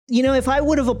if I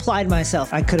would have applied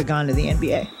myself, I could have gone to the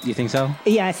NBA. You think so?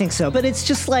 Yeah, I think so. But it's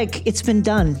just like, it's been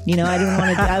done. I didn't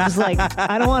want to, I was like,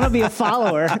 I don't want to be a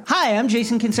follower. Hi, I'm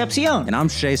Jason Concepcion. And I'm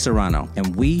Shea Serrano.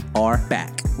 And we are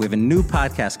back. We have a new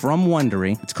podcast from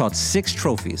Wondery. It's called Six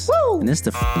Trophies. Woo! And it's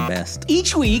the best.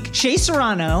 Each week, Shea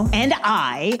Serrano and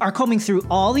I are combing through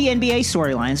all the NBA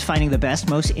storylines, finding the best,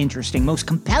 most interesting, most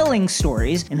compelling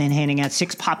stories, and then handing out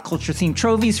 6 pop culture themed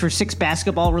trophies for 6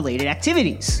 basketball related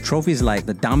activities. Trophies like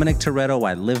the Dominic Toretto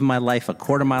I Live My Life a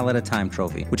Quarter Mile at a Time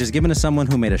trophy, which is given to someone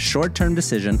who made a short-term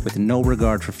decision with no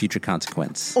regard for future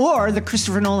consequence. Or the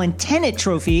Christopher Nolan Tenet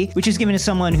trophy, which is given to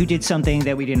someone who did something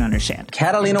that we didn't understand.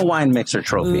 Catalina Wine Mixer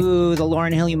trophy. Ooh, the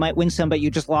Lauryn Hill, you might win some, but you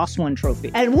just lost one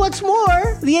trophy. And what's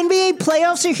more, the NBA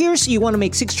playoffs are here, so you want to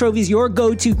make Six Trophies your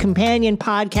go-to companion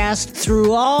podcast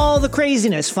through all the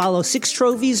craziness. Follow Six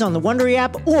Trophies on the Wondery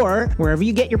app or wherever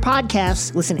you get your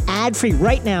podcasts. Listen ad-free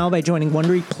right now by joining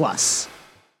Wondery Plus.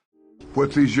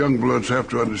 What these young bloods have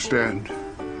to understand,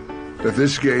 that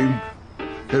this game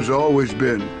has always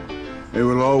been and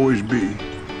will always be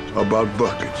about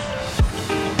buckets.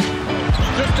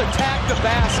 Just attack the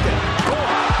basket.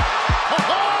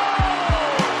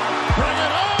 Bring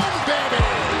it on, baby.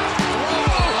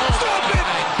 Stop it.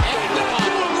 Not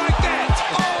do it like that.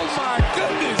 Oh, my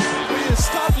goodness. Will you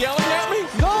stop yelling at me?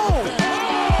 No.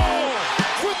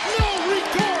 With no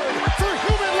regard for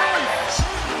human life.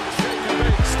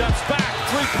 Steps back.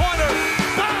 Three-pointer.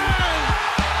 Bang.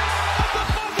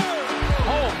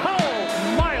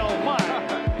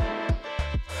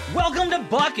 Welcome to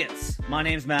Buckets. My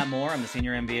name's Matt Moore. I'm the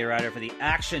senior NBA writer for the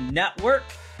Action Network,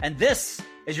 and this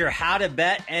is your How to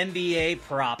Bet NBA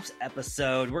Props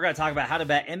episode. We're going to talk about how to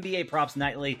bet NBA props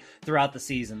nightly throughout the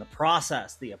season, the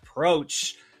process, the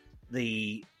approach,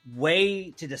 the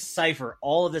way to decipher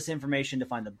all of this information to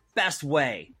find the best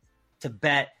way to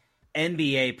bet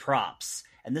NBA props.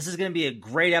 And this is going to be a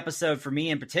great episode for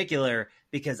me in particular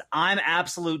because I'm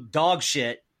absolute dog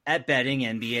shit at betting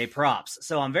NBA props.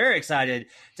 So I'm very excited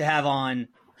to have on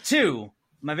 2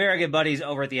 my very good buddies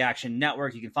over at the Action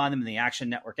Network. You can find them in the Action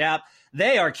Network app.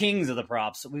 They are kings of the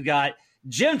props. We've got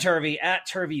Jim Turvey at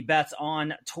Turvey Bets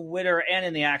on Twitter and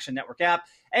in the Action Network app,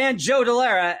 and Joe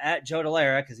Delara at Joe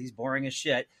Delara, because he's boring as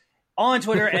shit, on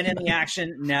Twitter and in the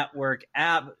Action Network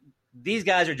app. These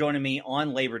guys are joining me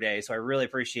on Labor Day, so I really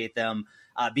appreciate them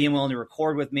being willing to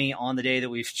record with me on the day that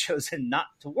we've chosen not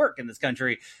to work in this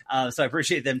country. So I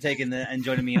appreciate them taking and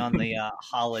joining me on the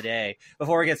holiday.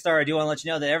 Before we get started, I do want to let you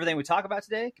know that everything we talk about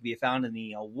today can be found in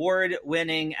the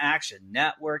award-winning Action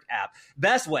Network app.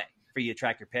 Best way for you to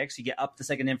track your picks. You get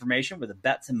up-to-second information where the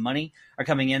bets and money are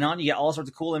coming in on. You get all sorts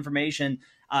of cool information.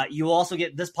 You also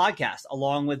get this podcast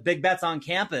along with Big Bets on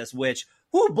Campus, which,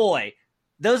 oh boy,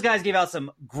 those guys gave out some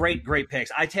great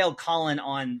picks. I tailed Colin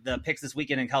on the picks this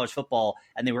weekend in college football,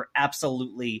 and they were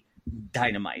absolutely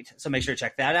dynamite. So make sure to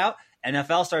check that out.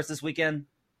 NFL starts this weekend.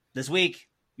 This week,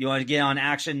 you want to get on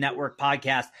Action Network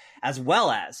podcast, as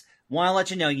well as want to let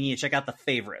you know you need to check out the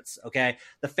favorites, okay?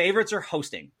 The favorites are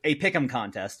hosting a pick'em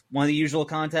contest, one of the usual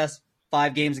contests,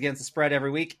 5 games against the spread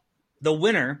every week. The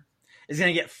winner is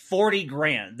going to get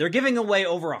 $40,000. They're giving away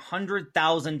over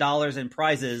 $100,000 in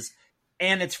prizes,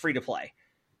 and it's free to play.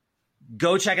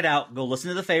 Go check it out. Go listen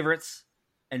to the favorites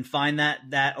and find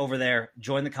that over there.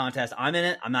 Join the contest. I'm in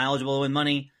it. I'm not eligible to win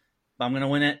money, but I'm going to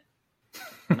win it.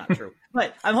 Not true.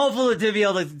 But I'm hopeful to be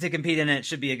able to compete in it. It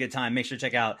should be a good time. Make sure to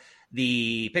check out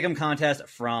the Pick'em contest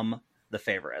from the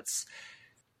favorites.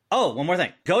 Oh, one more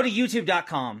thing. Go to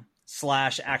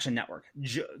youtube.com/Action Network.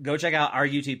 Go check out our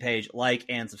YouTube page, like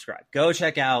and subscribe. Go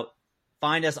check out,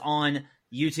 find us on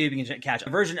YouTube. You can catch a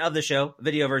version of the show, a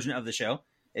video version of the show.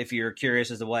 If you're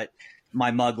curious as to what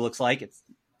my mug looks like, it's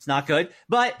not good.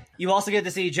 But you also get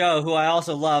to see Joe, who I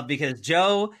also love because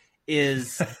Joe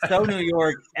is so New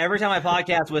York. Every time I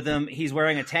podcast with him, he's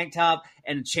wearing a tank top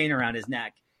and a chain around his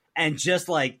neck. And just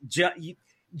like Joe,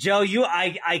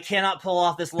 I cannot pull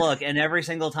off this look. And every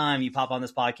single time you pop on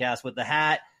this podcast with the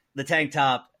hat, the tank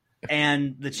top,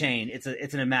 and the chain, it's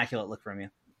an immaculate look from you.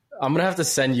 I'm gonna have to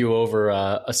send you over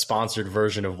a sponsored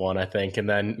version of one, I think, and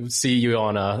then see you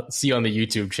on the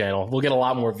YouTube channel. We'll get a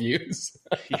lot more views.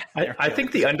 Yeah, I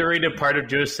think the underrated part of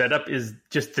Joe's setup is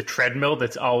just the treadmill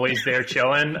that's always there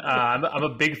chilling. I'm a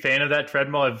big fan of that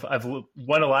treadmill. I've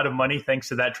won a lot of money thanks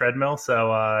to that treadmill.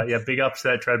 So yeah, big ups to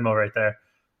that treadmill right there.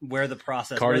 Where the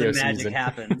process, Cardio where the magic season.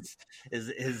 happens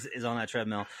is on that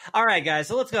treadmill. All right, guys.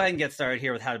 So let's go ahead and get started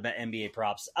here with how to bet NBA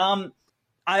props.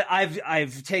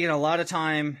 I've taken a lot of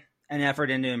time and effort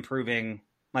into improving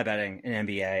my betting in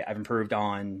NBA. I've improved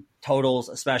on totals,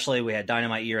 especially. We had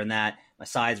dynamite year in that. My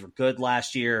sides were good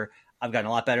last year. I've gotten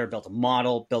a lot better, built a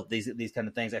model, built these kind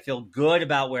of things. I feel good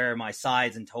about where my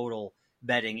sides and total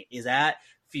betting is at.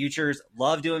 Futures,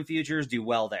 love doing futures, do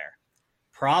well there.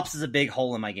 Props is a big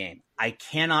hole in my game. I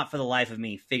cannot for the life of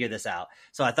me figure this out.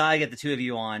 So I thought I'd get the two of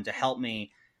you on to help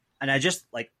me. And I just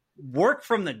work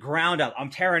from the ground up. I'm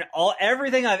tearing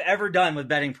everything I've ever done with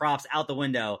betting props out the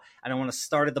window. And I want to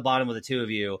start at the bottom with the two of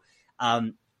you.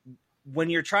 When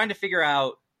you're trying to figure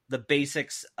out the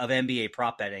basics of NBA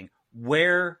prop betting,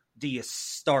 where do you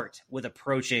start with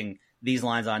approaching these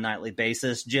lines on a nightly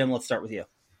basis? Jim, let's start with you.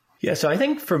 Yeah, so I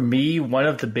think for me, one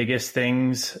of the biggest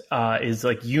things is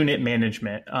unit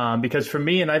management, because for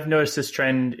me, and I've noticed this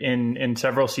trend in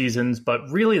several seasons, but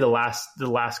really the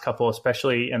last couple,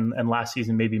 especially and last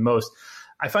season maybe most,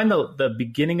 I find the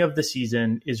beginning of the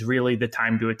season is really the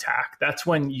time to attack. That's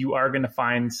when you are going to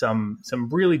find some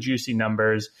really juicy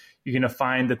numbers. You're going to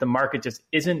find that the market just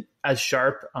isn't as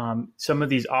sharp. Some of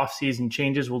these off-season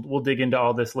changes, we'll dig into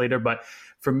all this later, but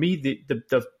for me,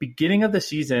 the beginning of the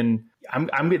season,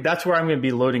 that's where I'm going to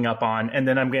be loading up on, and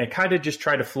then I'm going to kind of just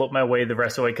try to float my way the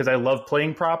rest of the way because I love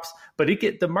playing props. But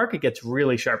the market gets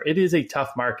really sharp. It is a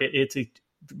tough market. It's a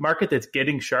market that's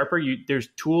getting sharper. There's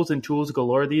tools and tools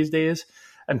galore these days,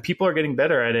 and people are getting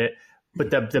better at it.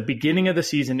 But the beginning of the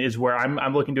season is where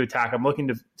I'm looking to attack. I'm looking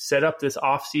to set up this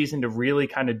off season to really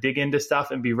kind of dig into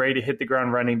stuff and be ready to hit the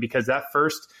ground running, because that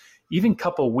first even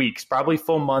couple weeks, probably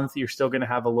full month, you're still going to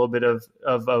have a little bit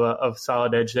of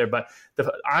solid edge there. But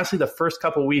honestly, the first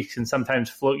couple weeks can sometimes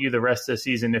float you the rest of the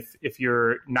season if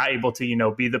you're not able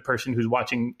to, be the person who's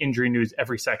watching injury news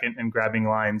every second and grabbing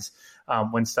lines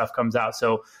when stuff comes out.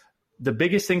 So the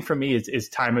biggest thing for me is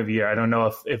time of year. I don't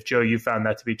know if Joe, you found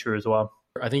that to be true as well.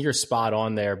 I think you're spot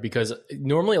on there, because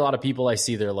normally a lot of people I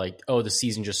see, they're like, oh, the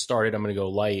season just started, I'm going to go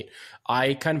light.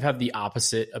 I kind of have the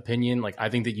opposite opinion. I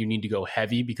think that you need to go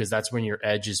heavy, because that's when your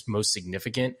edge is most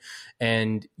significant.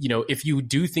 And, if you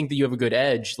do think that you have a good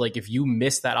edge, if you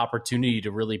miss that opportunity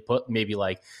to really put maybe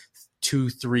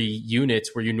 2-3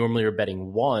 units where you normally are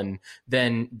betting 1,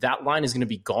 then that line is going to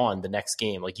be gone the next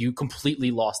game. You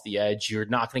completely lost the edge. You're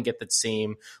not going to get that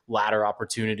same ladder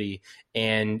opportunity.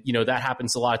 And, that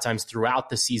happens a lot of times throughout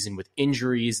the season with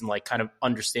injuries and kind of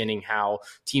understanding how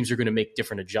teams are going to make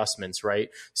different adjustments, right?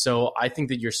 So I think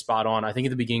that you're spot on. I think at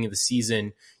the beginning of the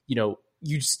season,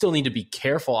 you still need to be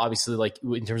careful, obviously,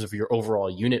 in terms of your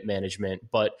overall unit management,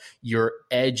 but your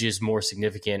edge is more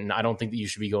significant. And I don't think that you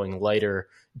should be going lighter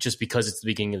just because it's the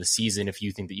beginning of the season if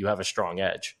you think that you have a strong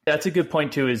edge. That's a good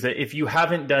point too, is that if you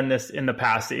haven't done this in the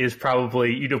past, it is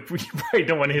probably, you probably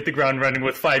don't want to hit the ground running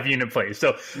with 5 unit plays.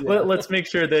 So let's make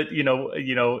sure that,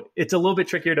 it's a little bit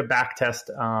trickier to back test,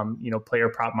 player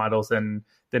prop models than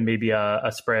maybe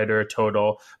a spread or a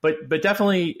total, but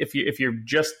definitely if you're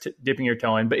just dipping your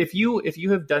toe in. But if you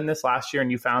have done this last year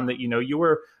and you found that you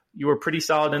were pretty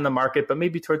solid in the market, but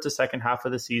maybe towards the second half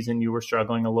of the season you were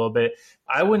struggling a little bit,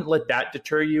 I wouldn't let that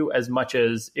deter you as much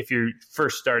as if you're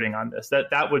first starting on this.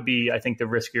 That would be, I think, the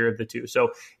riskier of the two.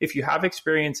 So if you have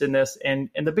experience in this, and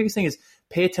the biggest thing is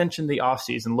pay attention to the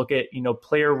offseason, look at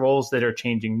player roles that are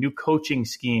changing, new coaching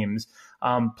schemes,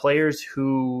 players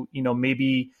who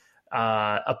maybe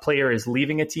a player is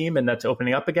leaving a team and that's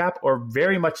opening up a gap, or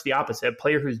very much the opposite, a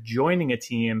player who's joining a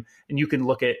team and you can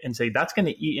look at and say that's going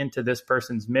to eat into this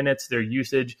person's minutes, their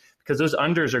usage, because those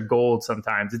unders are gold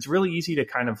sometimes. It's really easy to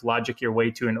kind of logic your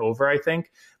way to an over, I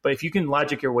think. But if you can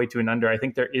logic your way to an under, I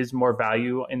think there is more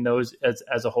value in those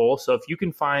as a whole. So if you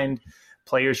can find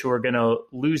players who are going to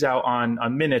lose out on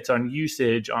minutes, on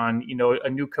usage, on a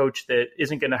new coach that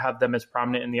isn't going to have them as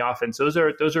prominent in the offense, those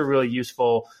are really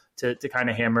useful to kind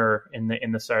of hammer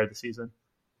in the start of the season.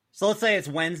 So let's say it's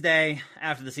Wednesday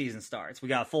after the season starts. We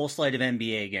got a full slate of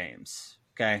NBA games.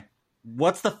 Okay.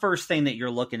 What's the first thing that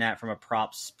you're looking at from a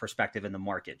props perspective in the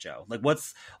market, Joe?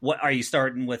 What are you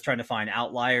starting with, trying to find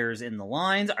outliers in the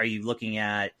lines? Are you looking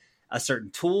at a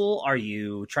certain tool? Are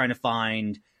you trying to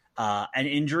find an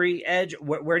injury edge?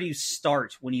 Where do you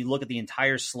start when you look at the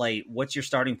entire slate? What's your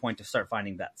starting point to start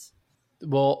finding bets?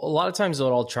 Well, a lot of times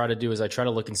what I'll try to do is I try to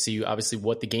look and see obviously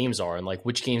what the games are and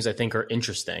which games I think are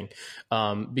interesting.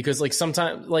 Because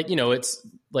sometimes it's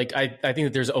I think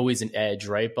that there's always an edge,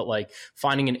 right? But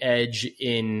finding an edge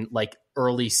in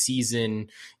early season,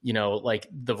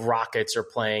 the Rockets are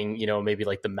playing, maybe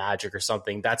the Magic or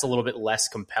something, that's a little bit less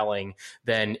compelling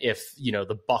than if,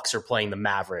 the Bucks are playing the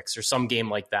Mavericks or some game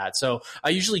like that. So I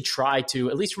usually try to,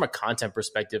 at least from a content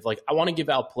perspective, I want to give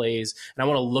out plays and I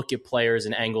want to look at players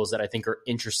and angles that I think are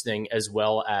interesting, as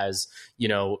well as,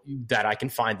 that I can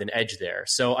find an edge there.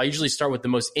 So I usually start with the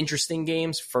most interesting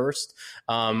games first,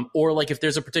 or if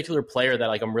there's a particular player that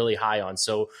I'm really high on.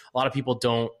 So a lot of people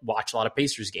don't watch a lot of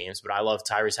Pacers games, but I I love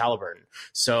Tyrese Halliburton.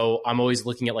 So I'm always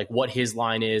looking at like what his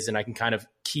line is, and I can kind of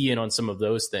key in on some of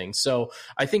those things. So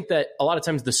I think that a lot of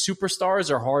times the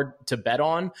superstars are hard to bet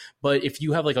on, but if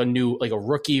you have like a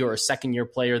rookie or a second year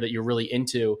player that you're really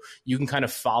into, you can kind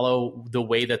of follow the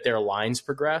way that their lines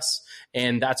progress.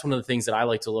 And that's one of the things that I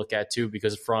like to look at too,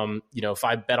 because from, if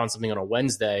I bet on something on a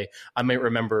Wednesday, I might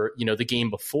remember, the game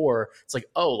before. It's like,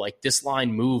 oh, like this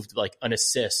line moved like an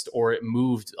assist, or it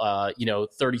moved,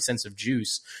 30 cents of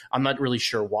juice. I'm not really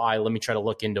sure why. Let me try to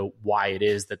look into why it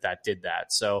is that did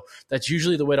that. So that's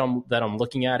usually the way that I'm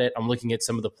looking at it. I'm looking at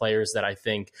some of the players that I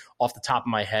think off the top of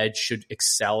my head should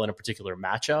excel in a particular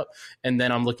matchup. And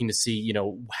then I'm looking to see,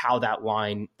 how that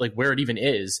line, like where it even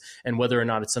is, and whether or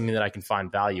not it's something that I can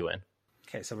find value in.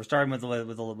 Okay, so we're starting with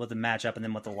the matchup and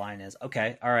then what the line is.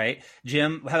 Okay, all right.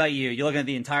 Jim, how about you? You're looking at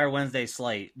the entire Wednesday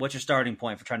slate. What's your starting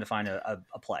point for trying to find a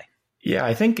play? Yeah,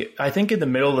 I think in the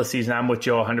middle of the season, I'm with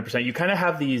Joe 100%. You kind of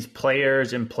have these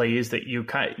players and plays that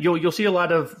you'll see a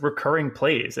lot of recurring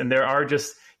plays, and there are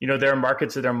just there are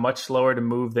markets that are much slower to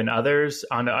move than others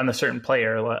on a certain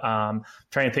player.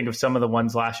 Trying to think of some of the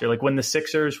ones last year, like when the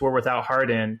Sixers were without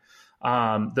Harden.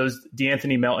 Those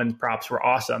DeAnthony Melton props were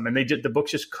awesome, and the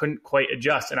books just couldn't quite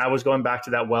adjust. And I was going back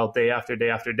to that day after day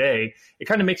after day. It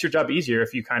kind of makes your job easier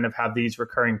if you kind of have these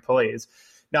recurring plays.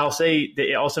 Now, I'll say that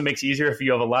it also makes it easier if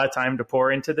you have a lot of time to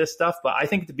pour into this stuff. But I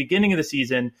think at the beginning of the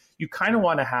season, you kind of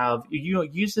want to have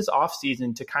use this off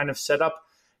season to kind of set up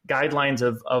guidelines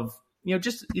of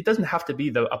just, it doesn't have to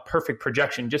be a perfect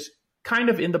projection, just kind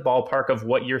of in the ballpark of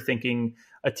what you're thinking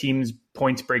a team's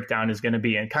points breakdown is going to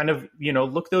be, and kind of,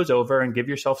 look those over and give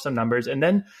yourself some numbers. And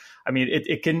then,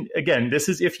 it can, again, this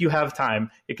is if you have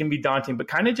time, it can be daunting, but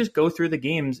kind of just go through the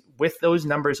games with those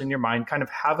numbers in your mind, kind of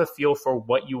have a feel for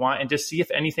what you want and just see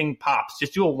if anything pops.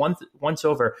 Just do a once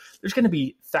over. There's going to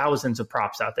be thousands of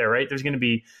props out there, right? There's going to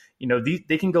be,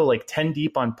 they can go like 10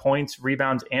 deep on points,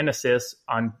 rebounds, and assists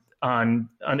in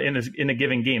a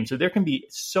given game. So there can be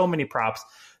so many props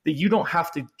that you don't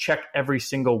have to check every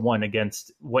single one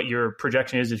against what your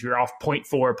projection is. If you're off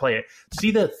 0.4, play it. See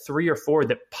the 3 or 4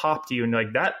 that pop to you and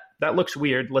like that looks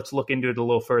weird. Let's look into it a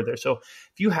little further. So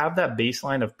if you have that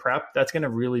baseline of prep, that's going to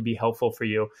really be helpful for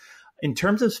you. In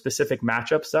terms of specific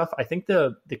matchup stuff, I think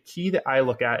the key that I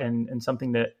look at and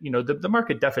something that, the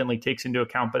market definitely takes into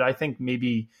account, but I think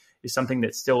maybe is something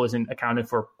that still isn't accounted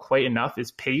for quite enough,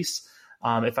 is pace.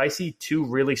 If I see 2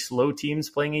 really slow teams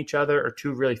playing each other or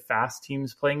 2 really fast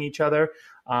teams playing each other,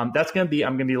 I'm going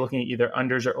to be looking at either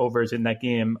unders or overs in that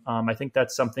game. I think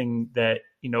that's something that,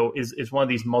 is one of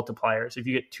these multipliers. If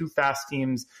you get 2 fast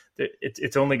teams,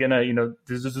 it's only going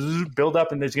to, build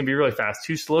up and it's going to be really fast.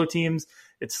 2 slow teams,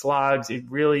 it slogs.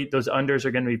 Those unders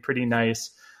are going to be pretty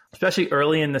nice, especially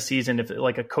early in the season. If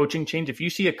like a coaching change, if you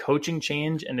see a coaching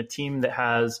change and a team that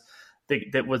was,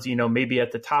 maybe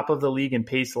at the top of the league in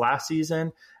pace last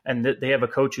season, and they have a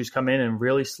coach who's come in and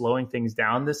really slowing things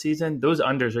down this season, those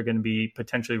unders are going to be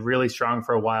potentially really strong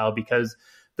for a while, because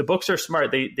the books are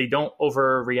smart. They don't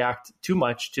overreact too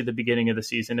much to the beginning of the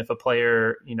season if a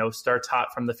player, starts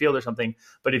hot from the field or something.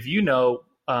 But if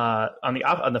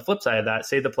on the flip side of that,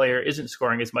 say the player isn't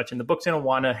scoring as much, and the book's going to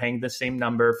want to hang the same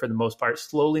number for the most part,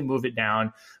 slowly move it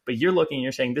down. But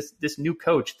you're saying this new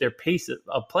coach, their pace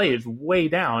of play is way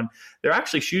down. They're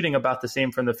actually shooting about the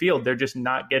same from the field. They're just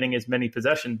not getting as many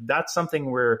possessions. That's something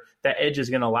where that edge is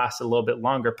going to last a little bit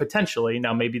longer, potentially.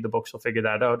 Now, maybe the books will figure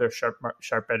that out. Their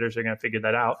sharp bettors are going to figure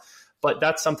that out. But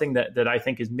that's something that I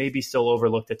think is maybe still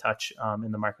overlooked a touch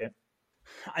in the market.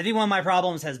 I think one of my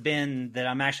problems has been that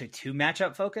I'm actually too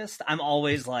matchup focused. I'm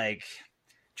always like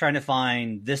trying to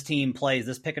find this team plays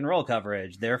this pick and roll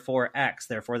coverage, therefore X,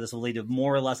 therefore this will lead to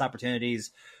more or less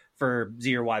opportunities for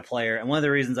Z or Y player. And one of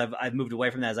the reasons I've moved away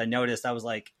from that is I noticed I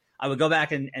would go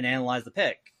back and analyze the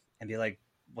pick and be like,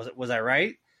 was I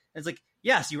right? And it's like,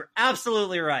 yes, you were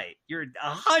absolutely right. You're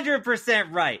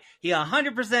 100% right. He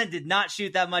 100% did not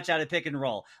shoot that much out of pick and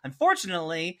roll.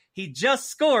 Unfortunately, he just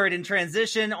scored in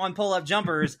transition on pull-up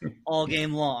jumpers all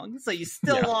game long. So you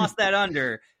still lost that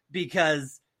under,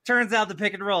 because turns out the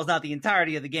pick and roll is not the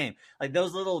entirety of the game. Like,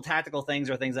 those little tactical things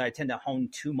are things that I tend to hone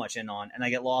too much in on, and I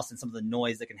get lost in some of the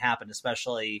noise that can happen,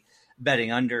 especially betting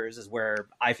unders is where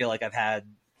I feel like I've had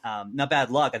not bad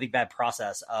luck, I think bad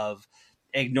process of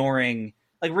ignoring.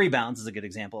 Like, rebounds is a good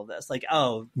example of this. Like,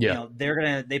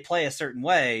 they play a certain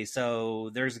way, so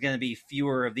there's going to be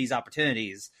fewer of these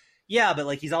opportunities. Yeah, but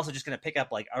like, he's also just going to pick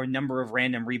up like a number of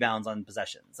random rebounds on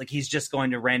possessions. Like, he's just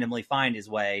going to randomly find his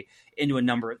way into a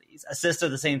number of these. Assists are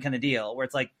the same kind of deal, where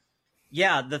it's like,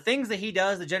 yeah, the things that he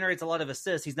does that generates a lot of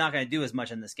assists, he's not going to do as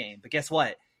much in this game. But guess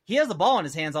what? He has the ball in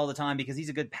his hands all the time because he's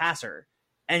a good passer.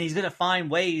 and he's going to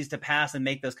find ways to pass and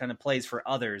make those kind of plays for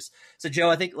others. So Joe,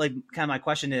 I think like kind of my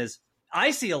question is,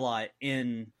 I see a lot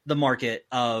in the market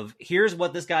of here's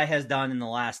what this guy has done in the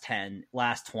last 10,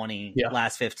 last 20,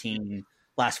 last 15,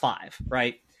 last 5,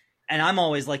 right? And I'm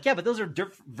always like, yeah, but those are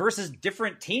versus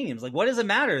different teams. Like, what does it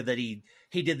matter that he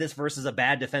did this versus a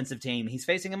bad defensive team? He's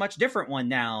facing a much different one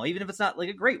now, even if it's not like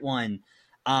a great one.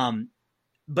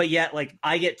 But yet, like,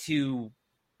 I get too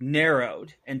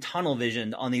narrowed and tunnel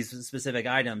visioned on these specific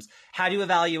items. How do you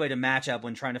evaluate a matchup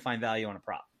when trying to find value on a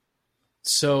prop?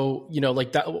 So,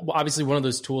 like that, obviously one of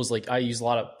those tools, like I use a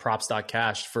lot of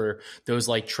props.cash for those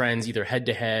like trends, either head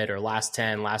to head or last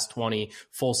 10, last 20,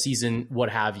 full season,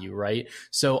 what have you. Right.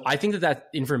 So I think that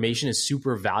information is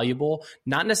super valuable,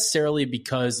 not necessarily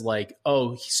because like,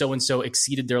 oh, so-and-so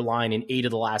exceeded their line in 8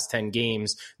 of the last 10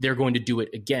 games. They're going to do it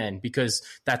again, because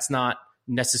that's not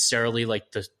necessarily like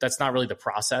that's not really the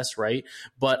process, right?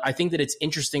 But I think that it's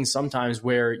interesting sometimes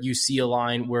where you see a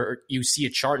line, where you see a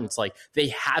chart and it's like they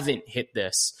haven't hit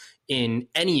this in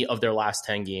any of their last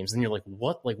 10 games. And you're like,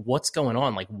 what? Like, what's going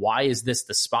on? Like, why is this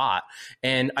the spot?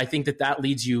 And I think that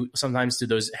leads you sometimes to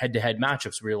those head-to-head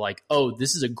matchups where you're like, oh,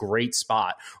 this is a great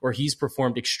spot, or he's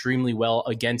performed extremely well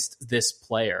against this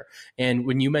player. And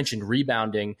when you mentioned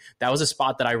rebounding, that was a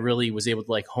spot that I really was able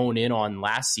to like hone in on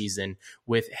last season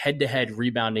with head-to-head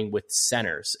rebounding with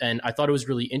centers. And I thought it was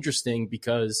really interesting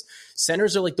because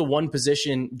centers are like the one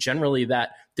position generally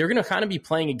that they're going to kind of be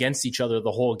playing against each other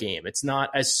the whole game. It's not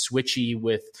as switchy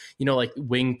with, like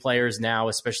wing players now,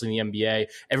 especially in the NBA.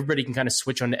 Everybody can kind of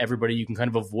switch on to everybody. You can kind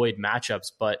of avoid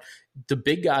matchups. But the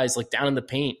big guys, like down in the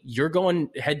paint, you're going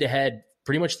head to head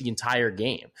pretty much the entire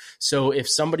game. So if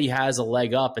somebody has a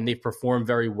leg up and they've performed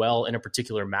very well in a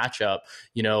particular matchup,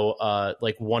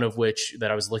 like one of which that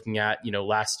I was looking at,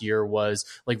 last year was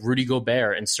like Rudy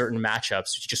Gobert in certain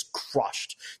matchups, he just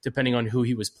crushed depending on who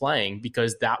he was playing,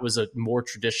 because that was a more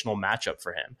traditional matchup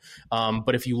for him.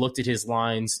 But if you looked at his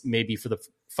lines, maybe for the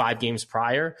 5 games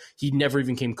prior, he never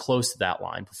even came close to that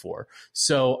line before.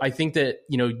 So I think that,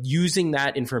 using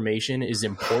that information is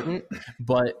important,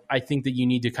 but I think that you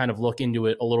need to kind of look into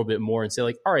it a little bit more and say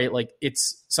like, all right, like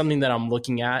it's something that I'm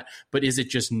looking at, but is it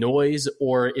just noise,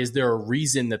 or is there a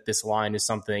reason that this line is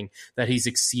something that he's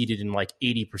exceeded in like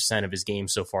 80% of his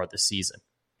games so far this season?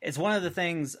 It's one of the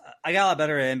things I got a lot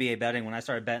better at NBA betting when I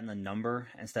started betting the number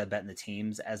instead of betting the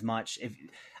teams as much.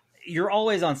 You're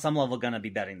always on some level going to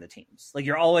be betting the teams. Like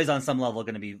you're always on some level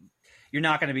going to be, you're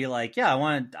not going to be like, yeah, I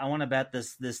want to bet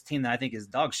this team that I think is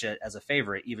dog shit as a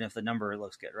favorite, even if the number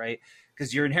looks good. Right.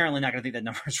 Because you're inherently not going to think that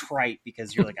number is right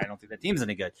because you're like, I don't think that team's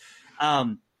any good.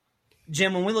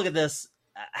 Jim, when we look at this,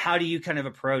 how do you kind of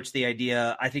approach the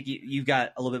idea? I think you've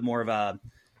got a little bit more of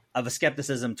a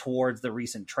skepticism towards the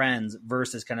recent trends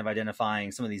versus kind of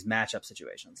identifying some of these matchup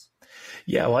situations.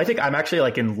 Yeah, well, I think I'm actually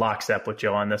like in lockstep with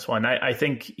Joe on this one. I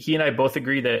think he and I both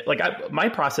agree that like my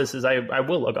process is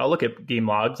I'll look at game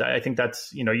logs. I think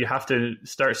that's, you have to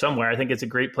start somewhere. I think it's a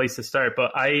great place to start,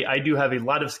 but I do have a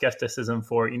lot of skepticism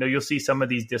for, you'll see some of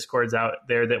these discords out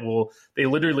there that they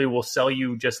literally will sell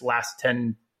you just last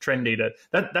 10 trend data.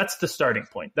 That's the starting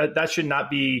point. That should not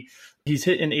be, he's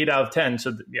hit an 8 out of 10.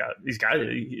 So yeah, these guys,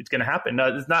 it's going to happen.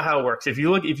 No, it's not how it works. If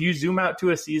you zoom out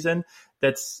to a season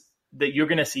that you're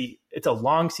going to see, it's a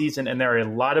long season and there are a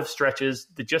lot of stretches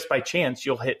that just by chance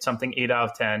you'll hit something 8 out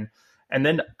of 10. And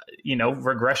then,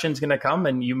 regression's going to come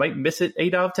and you might miss it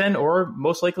 8 out of 10, or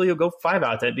most likely you'll go 5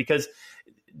 out of 10, because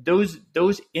those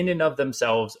in and of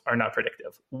themselves are not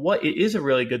predictive. What it is a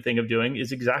really good thing of doing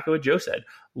is exactly what Joe said.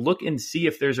 Look and see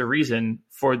if there's a reason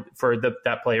for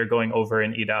that player going over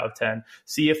an 8 out of 10.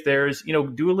 See if there's,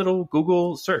 do a little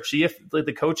Google search. See if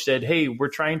the coach said, hey, we're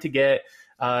trying to get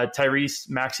Tyrese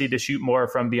Maxey to shoot more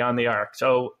from beyond the arc.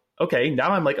 So, okay,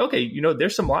 now I'm like, okay,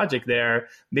 there's some logic there.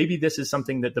 Maybe this is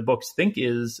something that the books think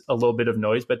is a little bit of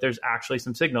noise, but there's actually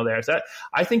some signal there. So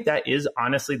I think that is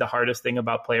honestly the hardest thing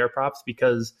about player props,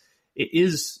 because it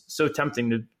is so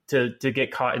tempting to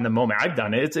get caught in the moment. I've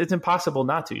done it. It's impossible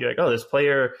not to. You're like, oh, this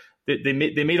player, they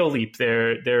made a leap.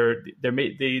 Their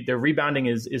rebounding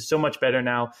is so much better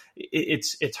now.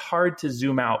 It's hard to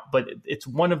zoom out, but it's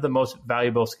one of the most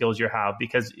valuable skills you have,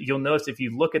 because you'll notice if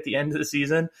you look at the end of the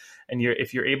season and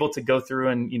if you're able to go through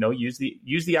and use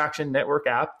the Action Network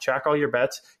app, track all your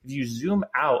bets. If you zoom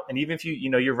out, and even if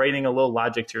you're writing a little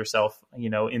logic to yourself, in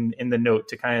the note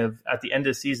to kind of at the end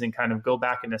of the season kind of go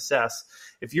back and assess.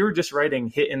 If you're just writing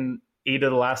hitting 8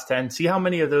 of the last 10, see how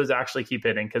many of those actually keep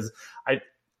hitting, because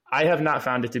I have not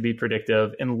found it to be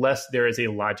predictive unless there is a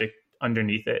logic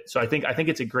underneath it. So I think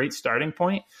it's a great starting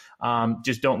point.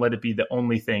 Just don't let it be the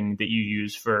only thing that you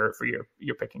use for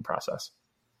your picking process.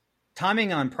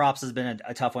 timing on props has been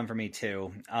a tough one for me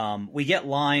too. We get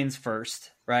lines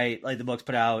first, right? Like the books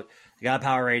put out, you got a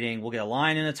power rating. We'll get a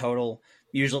line and a total.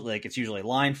 Usually, it's usually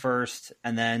line first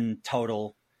and then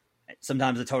total.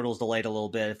 Sometimes the total is delayed a little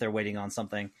bit if they're waiting on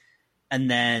something. And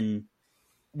then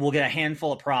we'll get a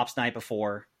handful of props night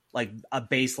before, like a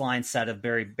baseline set of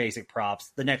very basic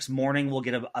props. The next morning, we'll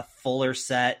get a fuller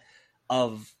set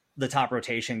of the top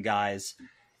rotation guys.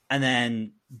 And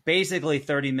then basically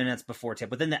 30 minutes before tip,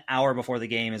 within the hour before the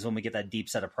game, is when we get that deep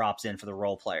set of props in for the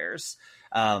role players,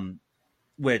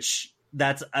 which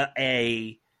that's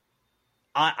I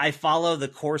follow the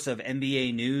course of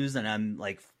NBA news, and I'm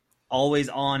like always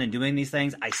on and doing these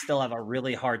things. I still have a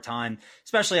really hard time,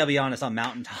 especially, I'll be honest, on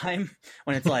Mountain Time,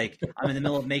 when it's like I'm in the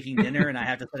middle of making dinner and I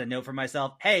have to set a note for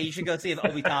myself. Hey, you should go see if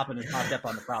Obi Toppin has popped up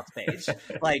on the props page.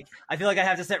 Like, I feel like I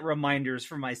have to set reminders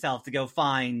for myself to go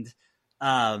find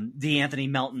DeAnthony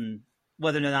Melton,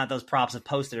 whether or not those props have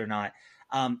posted or not.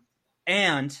 And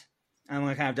I'm going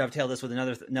to kind of dovetail this with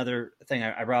another thing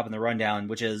I brought up in the rundown,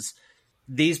 which is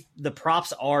the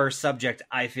props are subject,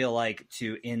 I feel like,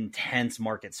 to intense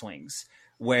market swings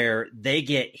where they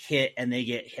get hit and they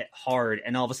get hit hard.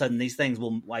 And all of a sudden these things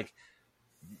will, like,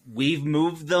 we've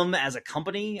moved them as a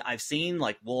company. I've seen,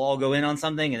 like, we'll all go in on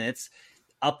something and it's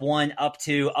up one, up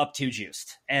two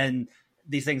juiced. And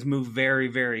these things move very,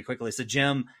 very quickly. So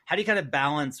Jim, how do you kind of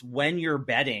balance when you're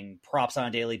betting props on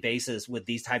a daily basis with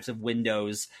these types of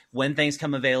windows, when things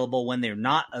come available, when they're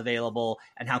not available,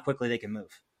 and how quickly they can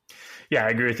move? Yeah, I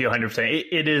agree with you 100%.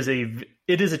 It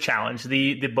is a challenge.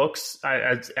 The books,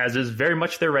 as is very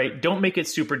much their right, don't make it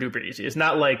super duper easy. It's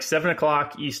not like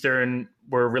 7:00 Eastern,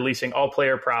 we're releasing all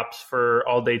player props for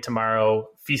all day tomorrow,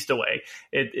 feast away.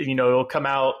 It'll come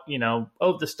out,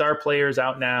 the star player's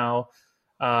out now.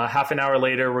 Half an hour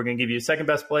later, we're going to give you a second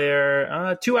best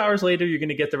player. 2 hours later, you're going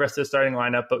to get the rest of the starting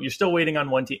lineup, but you're still waiting on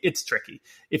one team. It's tricky.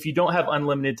 If you don't have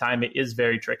unlimited time, it is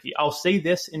very tricky. I'll say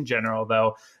this in general,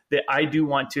 though, that I do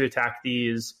want to attack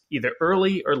these either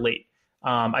early or late.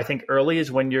 I think early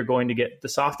is when you're going to get the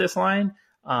softest line.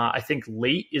 I think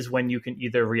late is when you can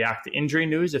either react to injury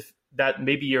news. If that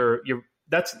maybe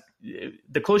that's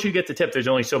the closer you get to tip, there's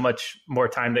only so much more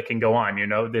time that can go on.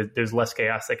 There's less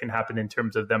chaos that can happen in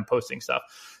terms of them posting stuff.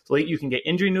 So late you can get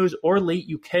injury news, or late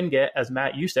you can get, as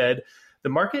Matt, you said, the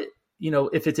market.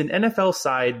 If it's an NFL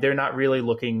side, they're not really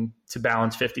looking to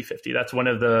balance 50-50. That's one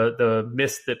of the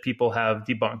myths that people have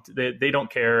debunked. They don't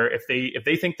care if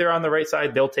they think they're on the right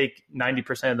side, they'll take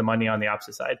 90% of the money on the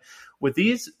opposite side. With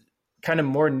these kind of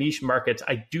more niche markets,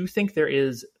 I do think there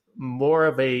is more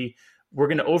of we're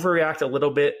going to overreact a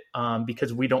little bit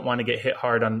because we don't want to get hit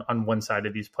hard on one side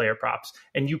of these player props.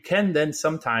 And you can then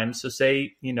sometimes, so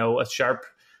say, a sharp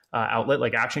outlet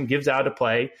like Action gives out a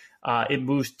play, it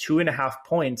moves 2.5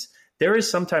 points. There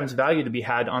is sometimes value to be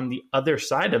had on the other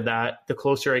side of that, the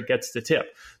closer it gets to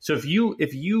tip. So if you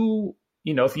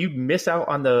miss out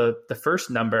on the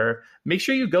first number, make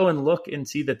sure you go and look and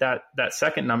see that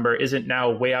second number isn't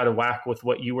now way out of whack with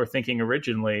what you were thinking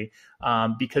originally.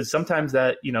 Because sometimes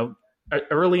that,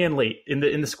 early and late in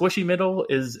the squishy middle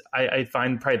is, I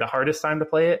find, probably the hardest time to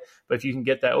play it. But if you can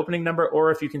get that opening number, or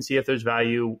if you can see if there's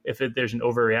value, there's an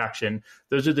overreaction,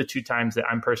 those are the two times that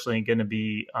I'm personally going to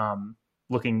be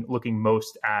looking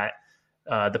most at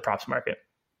the props market.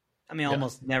 I mean,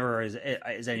 almost never is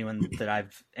anyone that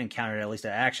I've encountered, at least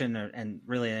at Action and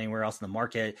really anywhere else in the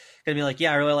market, going to be like,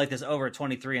 yeah, I really like this over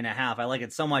 23.5. I like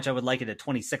it so much, I would like it at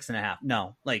 26.5.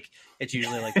 No, like, it's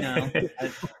usually like, no,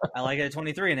 I like it at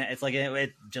 23. And it's like,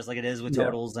 it just like it is with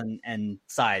totals and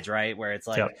sides, right? Where it's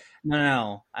like,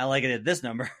 no, I like it at this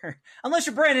number. Unless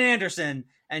you're Brandon Anderson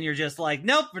and you're just like,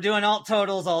 nope, we're doing alt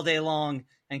totals all day long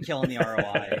and killing the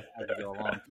ROI as we go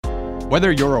along.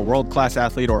 Whether you're a world-class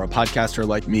athlete or a podcaster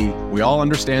like me, we all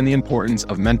understand the importance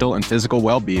of mental and physical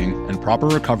well-being and proper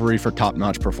recovery for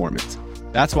top-notch performance.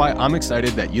 That's why I'm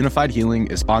excited that Unified Healing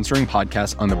is sponsoring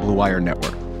podcasts on the Blue Wire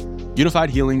Network. Unified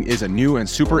Healing is a new and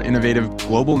super innovative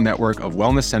global network of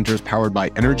wellness centers powered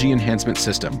by Energy Enhancement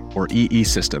System, or EE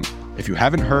System. If you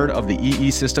haven't heard of the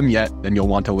EE System yet, then you'll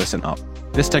want to listen up.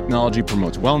 This technology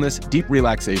promotes wellness, deep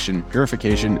relaxation,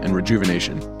 purification, and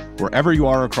rejuvenation. Wherever you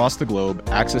are across the globe,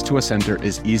 access to a center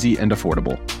is easy and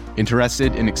affordable.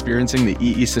 Interested in experiencing the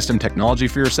EE System technology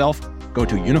for yourself? Go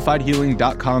to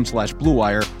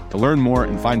unifiedhealing.com/bluewire to learn more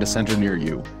and find a center near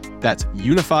you. That's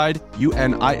unified,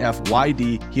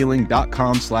 UNIFYD,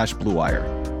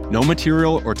 healing.com/bluewire. No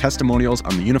material or testimonials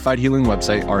on the Unified Healing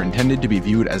website are intended to be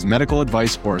viewed as medical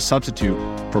advice or a substitute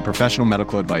for professional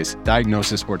medical advice,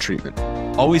 diagnosis, or treatment.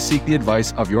 Always seek the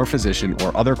advice of your physician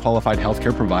or other qualified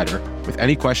healthcare provider with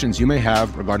any questions you may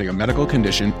have regarding a medical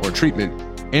condition or treatment,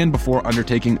 and before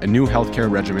undertaking a new healthcare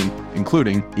regimen,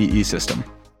 including EE system.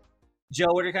 Joe,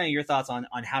 what are kind of your thoughts on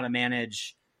how to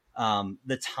manage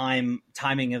the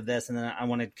timing of this? And then I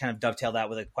want to kind of dovetail that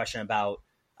with a question about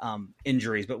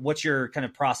injuries. But what's your kind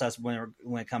of process when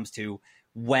it comes to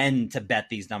when to bet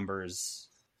these numbers?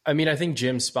 I mean, I think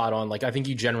Jim's spot on. Like, I think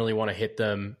you generally want to hit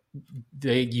them.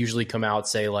 They usually come out,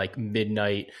 say, like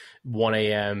midnight, 1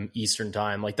 a.m. Eastern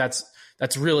time. Like, that's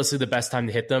realistically the best time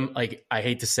to hit them. Like, I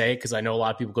hate to say it because I know a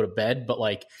lot of people go to bed, but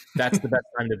like that's the best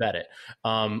time to bet it.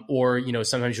 Or, you know,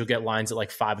 sometimes you'll get lines at like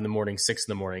 5 a.m, 6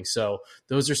 a.m. So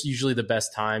those are usually the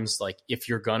best times, like if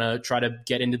you're gonna try to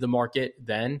get into the market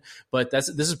then. But this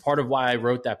is part of why I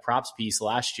wrote that props piece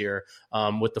last year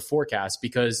with the forecast,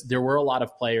 because there were a lot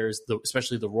of players,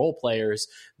 especially the role players,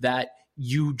 that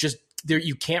you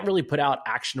can't really put out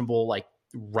actionable like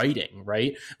writing,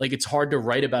 right? Like, it's hard to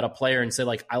write about a player and say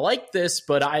like, I like this,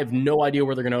 but I have no idea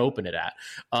where they're going to open it at.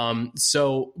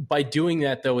 So by doing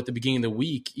that though, at the beginning of the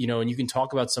week, you know, and you can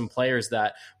talk about some players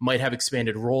that might have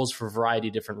expanded roles for a variety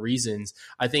of different reasons.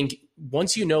 I think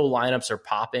once you know lineups are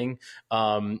popping,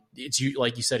 it's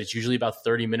like you said, it's usually about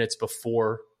 30 minutes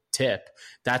before tip.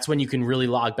 That's when you can really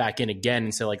log back in again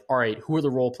and say like, all right, who are the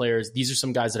role players? These are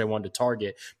some guys that I wanted to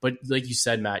target. But like you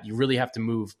said, Matt, you really have to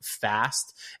move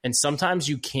fast. And sometimes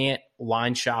you can't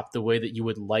line shop the way that you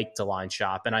would like to line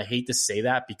shop. And I hate to say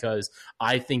that because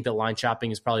I think that line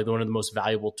shopping is probably one of the most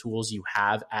valuable tools you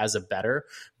have as a bettor.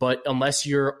 But unless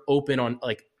you're open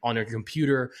on your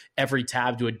computer, every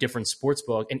tab to a different sports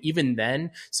book. And even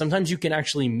then, sometimes you can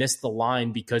actually miss the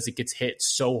line because it gets hit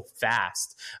so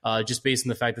fast, just based on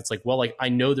the fact that it's like, well, like I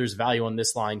know there's value on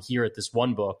this line here at this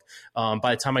one book.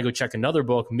 By the time I go check another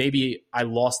book, maybe I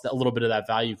lost a little bit of that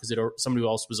value because somebody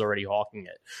else was already hawking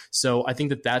it. So I think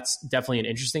that that's definitely an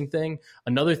interesting thing.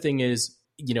 Another thing is,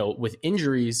 you know, with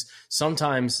injuries,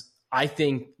 sometimes I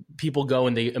think people go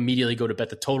and they immediately go to bet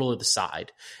the total of the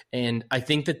side. And I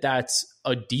think that that's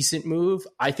a decent move.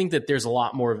 I think that there's a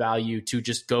lot more value to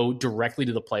just go directly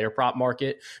to the player prop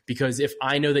market, because if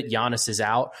I know that Giannis is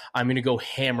out, I'm going to go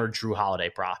hammer Jrue Holiday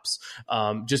props,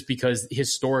 just because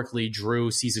historically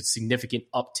Jrue sees a significant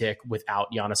uptick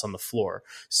without Giannis on the floor.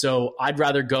 So I'd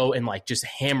rather go and like just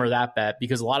hammer that bet,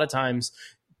 because a lot of times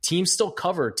teams still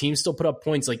cover, teams still put up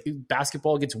points. Like,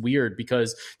 basketball gets weird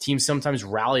because teams sometimes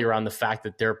rally around the fact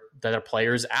that their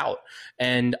player's out.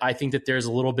 And I think that there's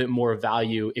a little bit more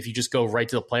value if you just go right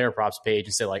to the player props page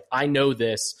and say like, I know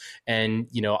this. And,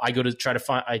 you know, I go to try to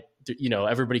find,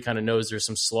 everybody kind of knows there's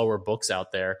some slower books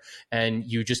out there, and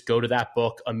you just go to that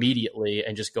book immediately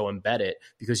and just go and bet it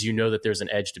because you know that there's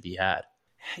an edge to be had.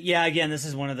 Yeah, again, this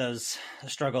is one of those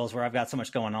struggles where I've got so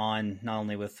much going on, not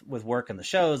only with work and the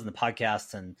shows and the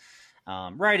podcasts and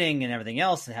writing and everything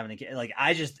else, and having to like,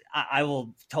 I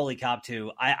will totally cop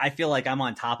to. I feel like I'm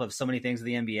on top of so many things with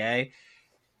the NBA,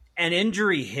 and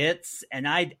injury hits, and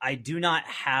I do not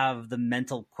have the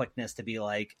mental quickness to be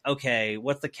like, okay,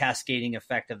 what's the cascading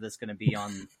effect of this going to be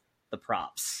on the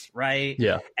props, right?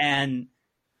 Yeah, and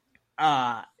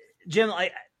Jim,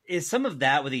 is some of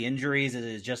that with the injuries,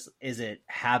 is it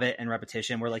habit and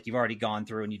repetition where like you've already gone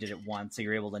through and you did it once, so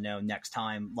you're able to know next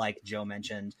time, like Joe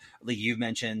mentioned, like you've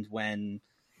mentioned, when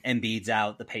Embiid's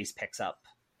out, the pace picks up.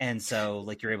 And so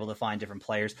like you're able to find different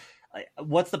players.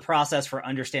 What's the process for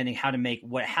understanding how to make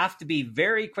what have to be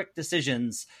very quick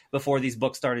decisions before these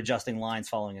books start adjusting lines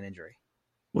following an injury?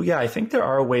 Well, yeah, I think there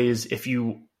are ways if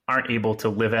you aren't able to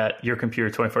live at your computer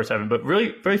 24/7. But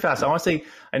really, very fast, I want to say,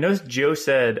 I noticed Joe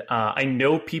said, I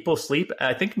know people sleep.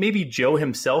 I think maybe Joe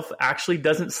himself actually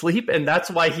doesn't sleep, and that's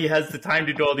why he has the time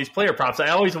to do all these player props. I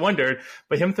always wondered,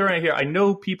 but him throwing it here, I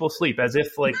know people sleep, as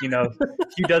if like, you know,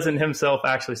 he doesn't himself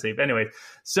actually sleep. Anyway,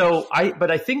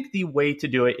 but I think the way to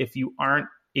do it, if you aren't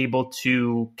able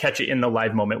to catch it in the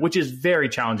live moment, which is very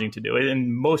challenging to do,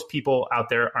 and most people out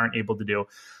there aren't able to do,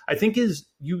 I think is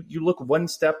you look 1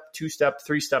 step, 2 step,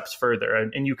 3 steps further,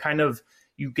 and you kind of,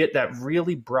 you get that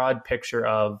really broad picture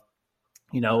of,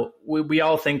 you know, we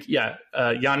all think,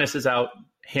 Giannis is out,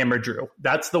 hammer Jrue.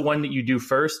 That's the one that you do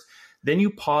first. Then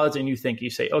you pause and you think, you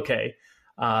say, okay,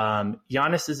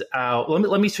 Giannis is out.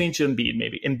 Let me change to Embiid.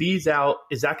 Maybe Embiid's out.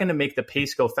 Is that going to make the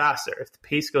pace go faster? If the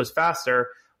pace goes faster,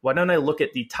 why don't I look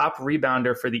at the top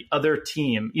rebounder for the other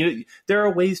team? You know, there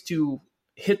are ways to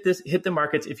hit the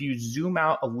markets if you zoom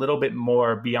out a little bit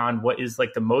more beyond what is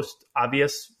like the most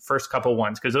obvious first couple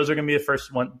ones, because those are going to be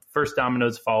the first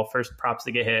dominoes fall, first props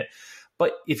that get hit.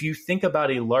 But if you think about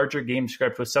a larger game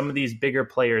script with some of these bigger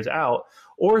players out,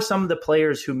 or some of the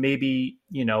players who maybe,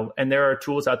 you know, and there are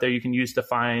tools out there you can use to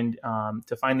find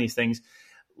these things.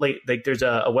 like there's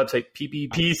a website,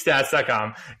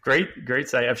 pppstats.com. Great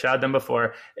site. I've shouted them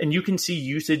before. And you can see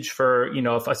usage for,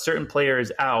 if a certain player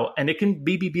is out, and it can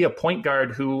maybe be a point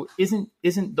guard who isn't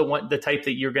the type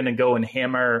that you're going to go and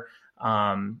hammer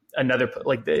another,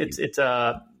 like it's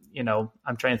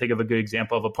I'm trying to think of a good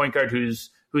example of a point guard who's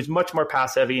much more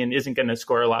pass heavy and isn't going to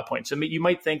score a lot of points. So you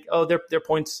might think, their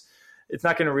points, it's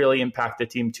not going to really impact the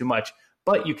team too much.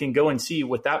 But you can go and see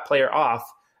with that player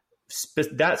off,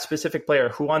 that specific player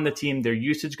who on the team, their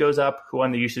usage goes up, who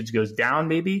on the usage goes down,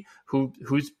 maybe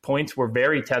whose points were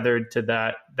very tethered to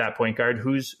that point guard,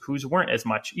 whose weren't as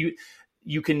much.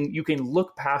 You can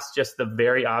look past just the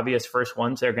very obvious first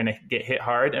ones that are going to get hit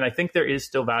hard, and I think there is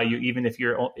still value even if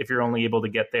you're only able to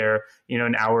get there,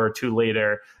 an hour or two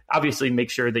later. Obviously,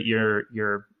 make sure that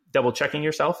you're double checking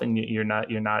yourself and you're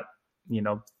not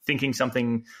thinking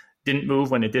something didn't move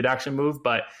when it did actually move.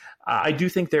 But I do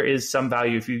think there is some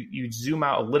value if you zoom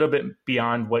out a little bit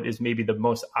beyond what is maybe the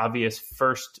most obvious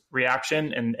first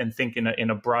reaction and think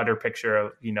in a broader picture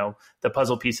of the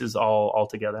puzzle pieces all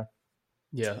together.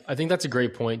 Yeah, I think that's a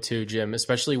great point too, Jim,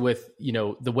 especially with,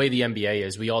 the way the NBA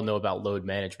is. We all know about load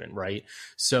management, right?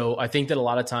 So I think that a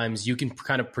lot of times you can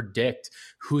kind of predict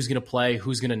who's going to play,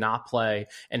 who's going to not play,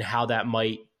 and how that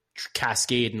might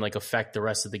cascade and like affect the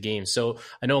rest of the game. So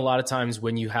I know a lot of times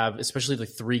when you have, especially like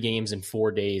 3 games in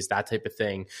 4 days, that type of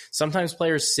thing, sometimes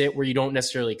players sit where you don't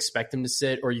necessarily expect them to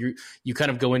sit, or you kind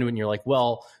of go into it and you're like,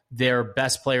 well, their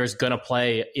best player is going to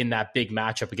play in that big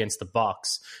matchup against the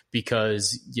Bucks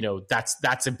because,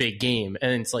 that's a big game.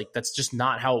 And it's like, that's just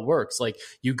not how it works. Like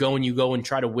you go and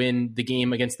try to win the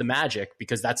game against the Magic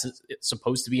because it's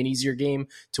supposed to be an easier game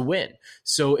to win.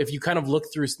 So if you kind of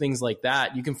look through things like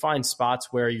that, you can find spots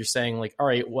where you're saying like, all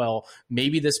right, well,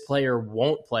 maybe this player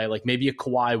won't play. Like maybe a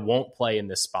Kawhi won't play in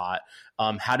this spot.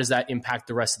 How does that impact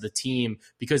the rest of the team?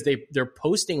 Because they're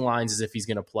posting lines as if he's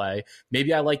going to play.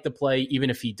 Maybe I like the play even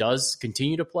if he does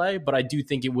continue to play, but I do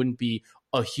think it wouldn't be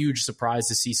a huge surprise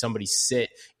to see somebody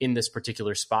sit in this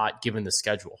particular spot given the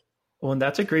schedule. Well, and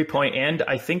that's a great point. And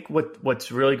I think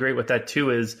what's really great with that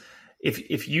too is if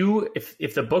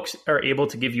the books are able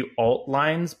to give you alt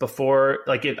lines before,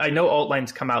 I know alt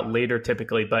lines come out later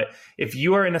typically, but if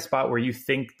you are in a spot where you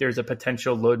think there's a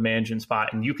potential load management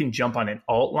spot and you can jump on an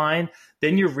alt line,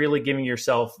 then you're really giving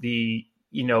yourself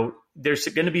there's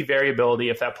going to be variability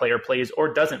if that player plays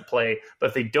or doesn't play. But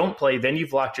if they don't play, then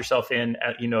you've locked yourself in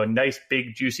at, a nice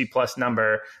big juicy plus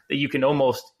number that you can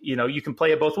almost, you can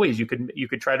play it both ways. You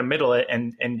could try to middle it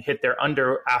and hit their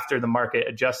under after the market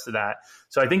adjusts to that.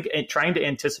 So I think trying to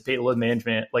anticipate load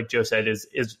management, like Joe said, is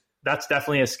that's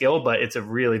definitely a skill, but it's a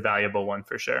really valuable one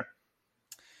for sure.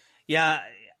 Yeah.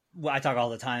 Well, I talk all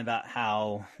the time about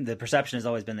how the perception has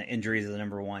always been that injuries are the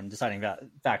number one deciding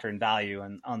factor in value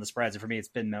on the spreads. And for me, it's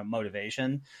been motivation.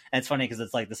 And it's funny because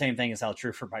it's like the same thing is how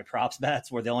true for my props bets,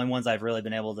 where the only ones I've really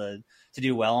been able to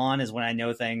do well on is when I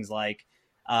know things like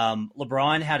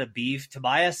LeBron had a beef.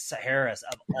 Tobias Harris,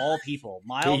 of all people,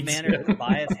 mild-mannered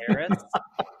Tobias Harris,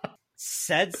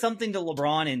 said something to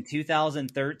LeBron in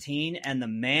 2013, and the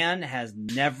man has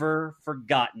never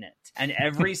forgotten it. And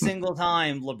every single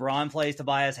time LeBron plays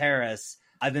Tobias Harris,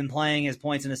 I've been playing his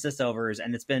points and assist overs,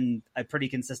 and it's been a pretty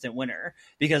consistent winner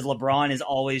because LeBron is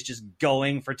always just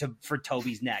going for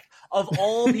Toby's neck. Of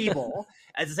all people,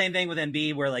 it's the same thing with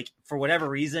Embiid, where like for whatever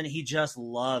reason he just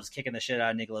loves kicking the shit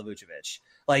out of Nikola Vucevic.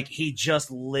 Like he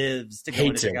just lives to go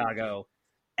into Chicago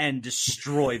and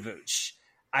destroy Vuce.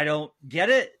 I don't get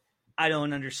it. I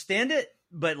don't understand it,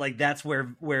 but like that's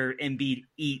where Embiid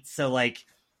eats. So like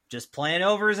just playing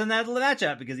overs in that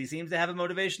matchup because he seems to have a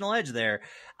motivational edge there.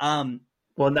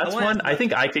 Well, and that's one I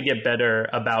think I could get better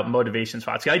about motivation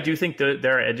spots. I do think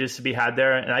there are edges to be had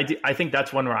there, and I think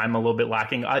that's one where I'm a little bit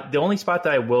lacking. The only spot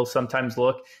that I will sometimes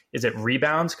look is at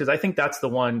rebounds, because I think that's the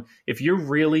one, if you're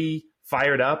really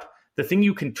fired up, the thing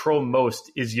you control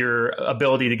most is your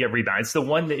ability to get rebounds. It's the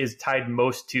one that is tied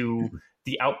most to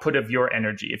the output of your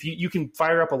energy. If you can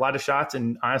fire up a lot of shots,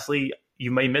 and honestly, you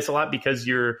may miss a lot because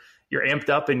you're amped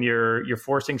up and you're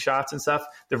forcing shots and stuff.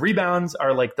 The rebounds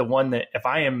are like the one that if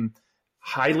I am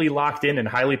highly locked in and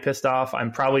highly pissed off,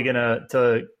 I'm probably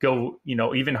to go,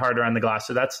 even harder on the glass.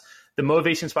 So that's the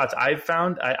motivation spots I've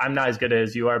found. I'm not as good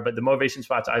as you are, but the motivation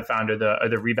spots I've found are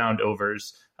the rebound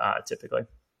overs typically.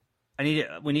 I need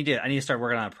to start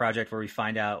working on a project where we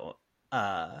find out,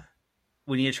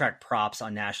 we need to track props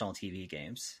on national TV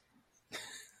games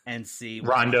and see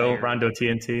Rondo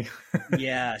TNT.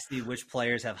 Yeah. See which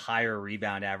players have higher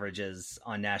rebound averages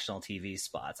on national TV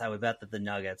spots. I would bet that the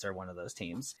Nuggets are one of those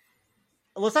teams.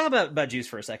 Let's talk about juice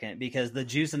for a second, because the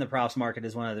juice in the props market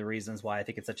is one of the reasons why I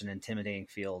think it's such an intimidating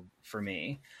field for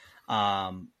me.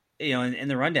 in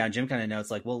the rundown, Jim kind of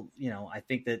notes like, well, I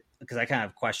think that because I kind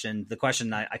of questioned the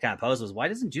question I kind of posed was, why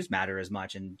doesn't juice matter as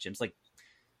much? And Jim's like,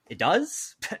 it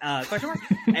does? Question mark.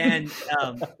 And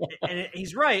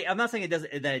he's right. I'm not saying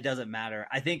it doesn't matter.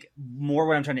 I think more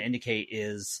what I'm trying to indicate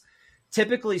is,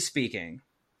 typically speaking,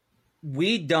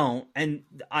 we don't, and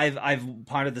I've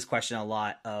pondered this question a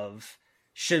lot of,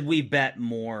 should we bet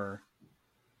more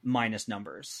minus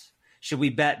numbers? Should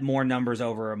we bet more numbers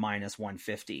over a minus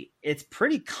 150? It's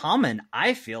pretty common,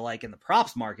 I feel like, in the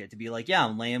props market to be like, yeah,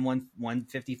 I'm laying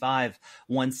 155,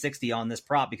 160 on this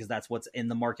prop because that's what's in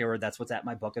the market or that's what's at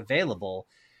my book available,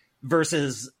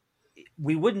 versus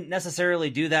we wouldn't necessarily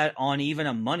do that on even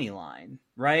a money line,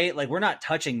 right? Like, we're not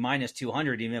touching minus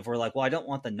 200, even if we're like, well, I don't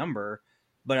want the number,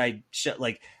 but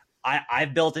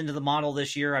I've built into the model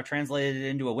this year, I've translated it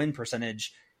into a win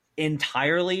percentage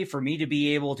entirely for me to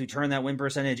be able to turn that win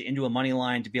percentage into a money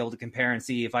line, to be able to compare and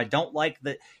see if I don't like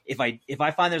that. If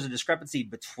I find there's a discrepancy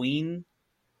between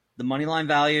the money line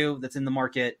value that's in the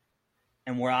market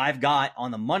and where I've got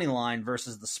on the money line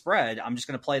versus the spread, I'm just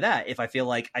going to play that. If I feel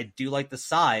like I do like the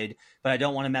side, but I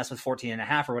don't want to mess with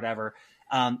 14.5 or whatever,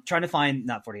 trying to find,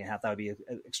 not 14.5, that would be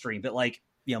extreme, but like,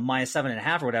 minus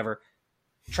 7.5 or whatever,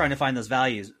 trying to find those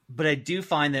values. But I do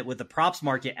find that with the props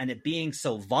market and it being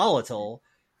so volatile,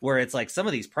 where it's like some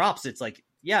of these props, it's like,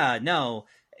 yeah, no,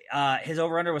 his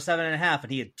over under was 7.5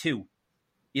 and he had 2,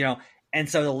 and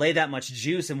so to lay that much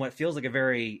juice in what feels like a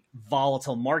very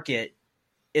volatile market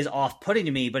is off-putting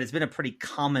to me, but it's been a pretty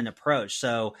common approach.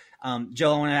 So,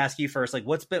 Joe, I want to ask you first, like,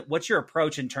 what's your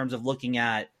approach in terms of looking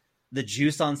at the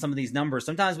juice on some of these numbers?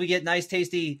 Sometimes we get nice,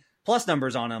 tasty plus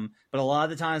numbers on them, but a lot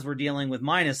of the times we're dealing with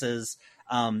minuses.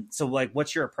 So, like,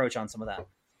 what's your approach on some of that?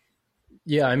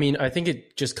 Yeah, I mean, I think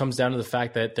it just comes down to the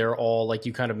fact that they're all, like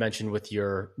you kind of mentioned with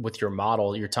your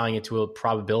model, you're tying it to a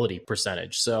probability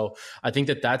percentage. So I think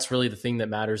that that's really the thing that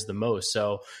matters the most.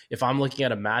 So if I'm looking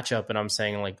at a matchup and I'm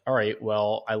saying like, all right,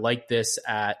 well, I like this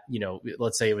at,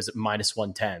 let's say it was minus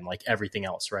 110, like everything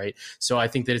else, right? So I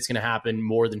think that it's going to happen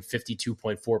more than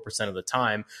 52.4% of the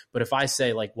time. But if I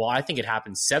say like, well, I think it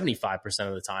happens 75%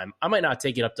 of the time, I might not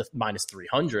take it up to minus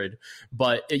 300.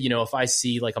 But, if I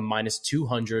see like a minus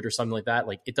 200 or something like that,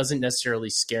 like it doesn't necessarily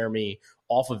scare me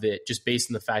off of it just based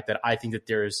on the fact that I think that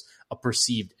there's a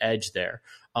perceived edge there.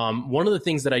 One of the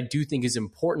things that I do think is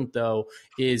important though,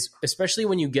 is especially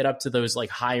when you get up to those like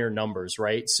higher numbers,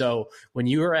 right? So when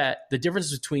you're at the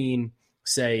difference between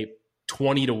say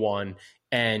 20-1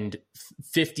 and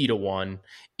 50-1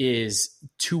 is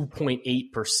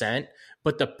 2.8%,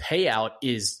 but the payout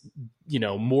is,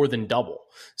 more than double.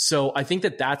 So I think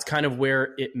that that's kind of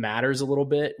where it matters a little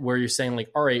bit, where you're saying like,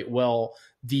 all right, well,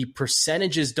 the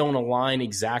percentages don't align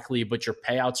exactly, but your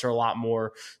payouts are a lot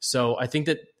more. So I think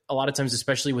that a lot of times,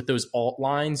 especially with those alt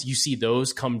lines, you see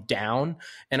those come down.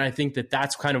 And I think that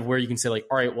that's kind of where you can say like,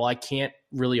 all right, well, I can't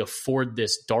really afford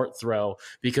this dart throw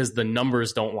because the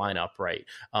numbers don't line up right.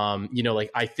 Like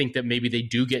I think that maybe they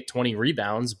do get 20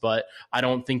 rebounds, but I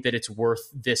don't think that it's worth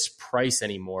this price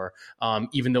anymore,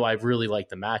 even though I really like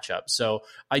the matchup. So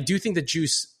I do think that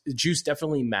juice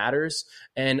definitely matters.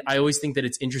 And I always think that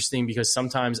it's interesting because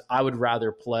sometimes I would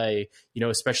rather play,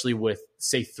 especially with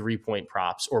say 3-point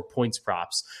props or points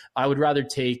props, I would rather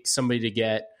take somebody to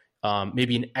get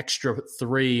maybe an extra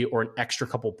 3 or an extra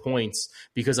couple points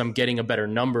because I'm getting a better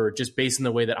number just based on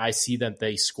the way that I see that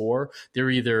they score.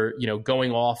 They're either,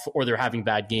 going off or they're having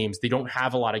bad games. They don't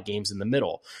have a lot of games in the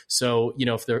middle. So,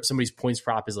 if somebody's points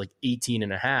prop is like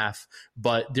 18.5,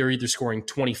 but they're either scoring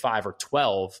 25 or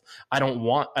 12, I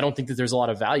don't think that there's a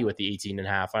lot of value at the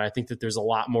 18.5. And I think that there's a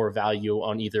lot more value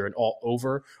on either an alt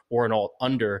over or an alt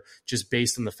under, just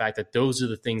based on the fact that those are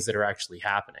the things that are actually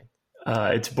happening.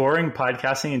 It's boring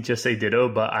podcasting and just say ditto,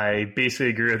 but I basically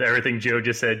agree with everything Joe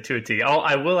just said to a T.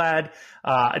 I will add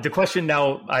the question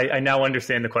now. I now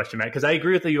understand the question, Matt, because I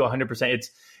agree with you 100%.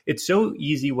 It's so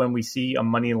easy when we see a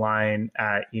money line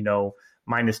at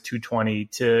minus 220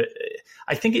 to.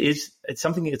 I think it's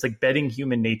something. It's like betting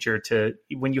human nature to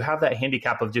when you have that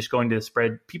handicap of just going to the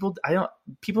spread. People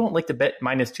don't like to bet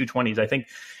minus 220s. I think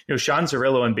Sean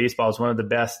Zerillo in baseball is one of the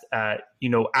best at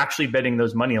actually betting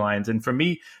those money lines. And for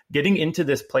me, getting into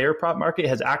this player prop market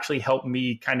has actually helped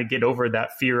me kind of get over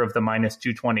that fear of the minus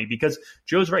 220 because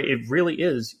Joe's right. It really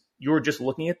is. You're just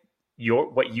looking at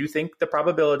what you think the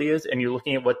probability is, and you're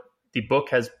looking at what the book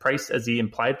has priced as the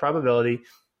implied probability.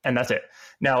 And that's it.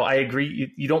 Now, I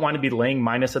agree. You don't want to be laying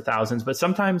minus 1,000s, but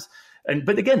sometimes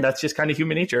But again, that's just kind of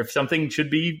human nature. If something should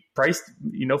be priced,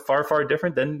 far, far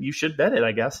different, then you should bet it,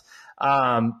 I guess.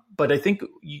 But I think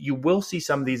you will see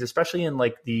some of these, especially in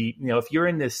like if you're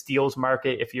in the steals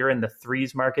market, if you're in the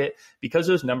threes market, because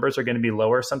those numbers are going to be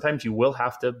lower, sometimes you will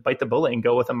have to bite the bullet and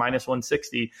go with a minus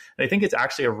 160. And I think it's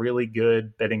actually a really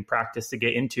good betting practice to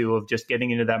get into, of just getting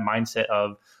into that mindset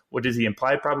of, what is the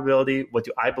implied probability? What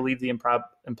do I believe the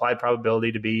implied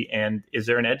probability to be? And is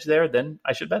there an edge there? Then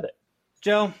I should bet it.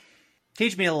 Joe,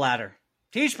 teach me the ladder.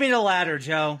 Teach me the ladder,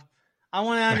 Joe. I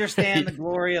want to understand the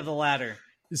glory of the ladder.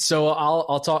 So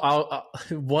I'll talk.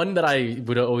 One that I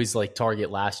would always like target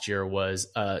last year was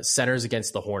centers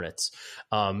against the Hornets,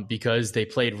 because they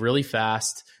played really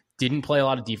fast, didn't play a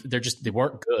lot of defense. They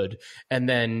weren't good. And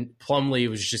then Plumlee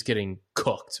was just getting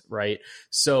cooked, right?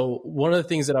 So one of the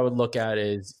things that I would look at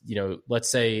is, let's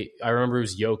say, I remember it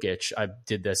was Jokic. I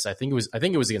did this. I think it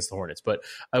was against the Hornets, but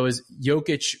I was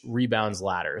Jokic rebounds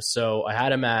ladder. So I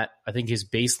had him at, I think his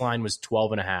baseline was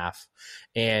 12.5.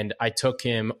 And I took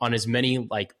him on as many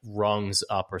like rungs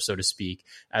up, or so to speak,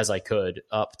 as I could,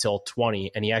 up till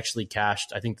 20. And he actually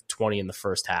cashed, I think, 20 in the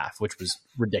first half, which was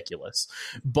ridiculous,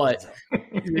 but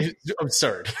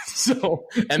absurd. So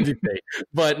MVP,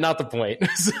 but not the point.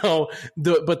 So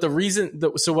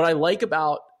so what I like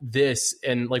about this,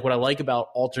 and like what I like about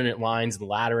alternate lines and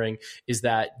laddering, is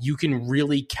that you can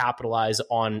really capitalize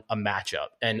on a matchup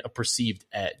and a perceived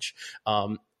edge.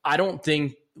 I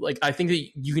think that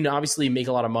you can obviously make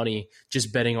a lot of money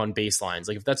just betting on baselines.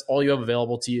 Like if that's all you have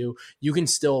available to you, you can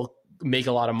still make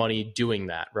a lot of money doing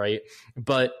that, right?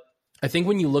 But I think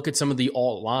when you look at some of the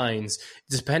alt lines,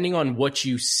 depending on what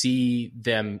you see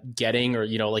them getting, or,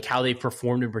 like how they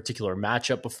performed in a particular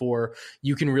matchup before,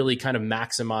 you can really kind of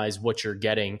maximize what you're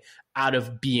getting out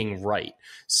of being right.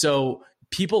 So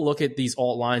people look at these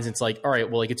alt lines and it's like, all right,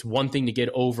 well, like it's one thing to get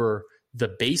over the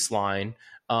baseline.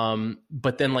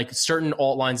 But then like certain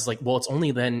alt lines is like, well, it's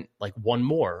only then like one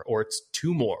more, or it's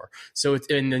two more. So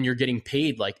and then you're getting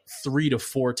paid like 3 to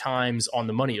 4 times on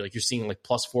the money. Like you're seeing like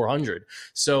plus 400.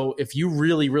 So if you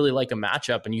really, really like a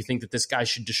matchup and you think that this guy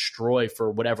should destroy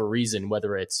for whatever reason,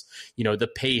 whether it's, the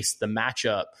pace, the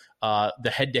matchup,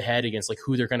 the head to head against like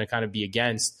who they're going to kind of be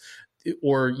against,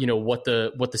 or what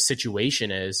the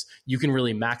situation is, you can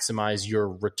really maximize your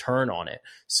return on it.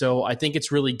 So I think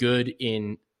it's really good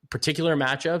in particular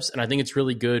matchups, and I think it's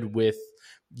really good with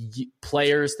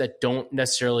players that don't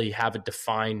necessarily have a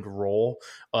defined role,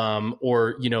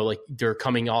 or like they're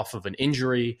coming off of an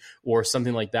injury or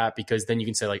something like that, because then you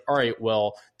can say like, all right,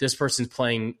 well, this person's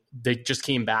playing, they just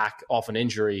came back off an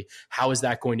injury. How is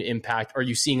that going to impact? Are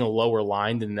you seeing a lower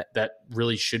line than that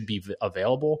really should be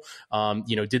available?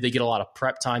 Did they get a lot of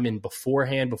prep time in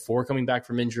beforehand, before coming back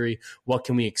from injury? What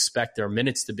can we expect their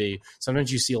minutes to be?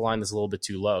 Sometimes you see a line that's a little bit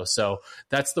too low. So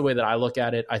that's the way that I look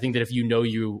at it. I think that if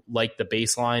you like the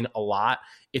baseline a lot,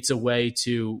 it's a way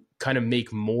to kind of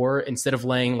make more instead of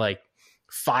laying like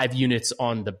 5 units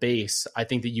on the base. I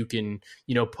think that you can,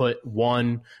 put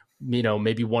one,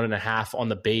 maybe 1.5 on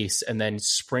the base, and then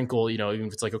sprinkle, even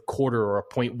if it's like a quarter or a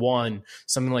 0.1,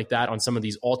 something like that on some of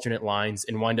these alternate lines,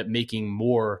 and wind up making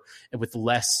more with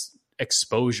less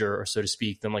exposure, or so to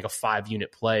speak, than like a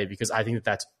 5-unit play, because I think that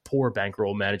that's poor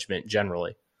bankroll management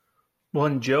generally. Well,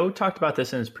 and Joe talked about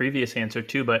this in his previous answer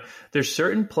too, but there's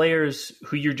certain players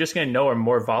who you're just going to know are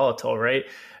more volatile, right?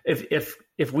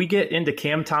 If we get into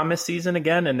Cam Thomas season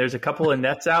again and there's a couple of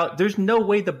nets out, there's no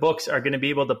way the books are going to be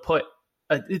able to put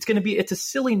it's a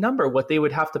silly number what they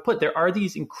would have to put. There are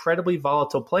these incredibly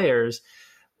volatile players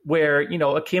where,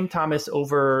 a Cam Thomas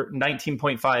over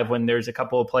 19.5 when there's a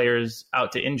couple of players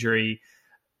out to injury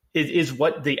is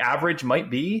what the average might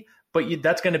be. But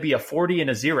that's going to be a 40 and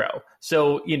a 0.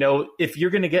 So, if you're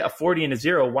going to get a 40 and a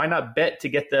 0, why not bet to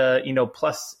get the,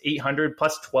 plus 800,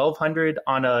 plus 1200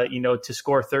 on a, to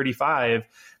score 35?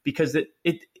 Because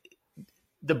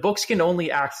the books can only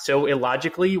act so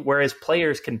illogically, whereas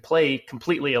players can play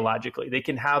completely illogically. They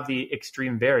can have the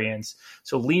extreme variance.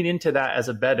 So lean into that as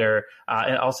a bettor.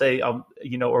 And I'll say,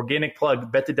 organic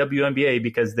plug, bet the WNBA,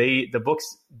 because the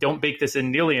books don't bake this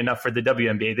in nearly enough for the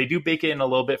WNBA. They do bake it in a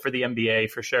little bit for the NBA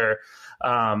for sure.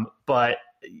 But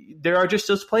there are just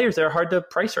those players that are hard to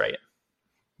price right.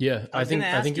 Yeah, I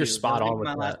think you're spot on with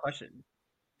that. Last question.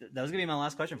 That was going to be my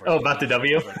last question for you. Oh, about the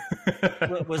W?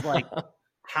 was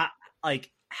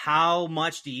like, how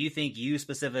much do you think you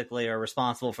specifically are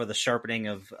responsible for the sharpening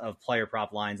of player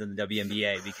prop lines in the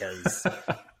WNBA? Because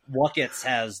Wuckets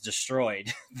has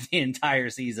destroyed the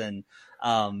entire season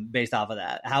based off of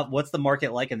that. What's the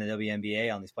market like in the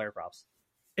WNBA on these player props?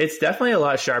 It's definitely a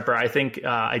lot sharper. I think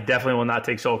I definitely will not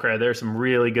take sole credit. There's some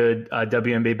really good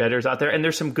WNBA bettors out there, and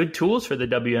there's some good tools for the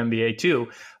WNBA too.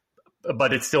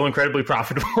 but it's still incredibly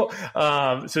profitable.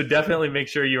 So definitely make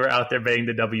sure you are out there betting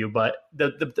the W. But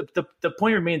the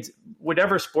point remains,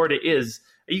 whatever sport it is,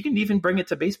 you can even bring it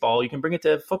to baseball. You can bring it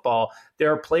to football.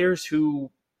 There are players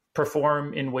who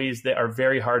perform in ways that are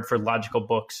very hard for logical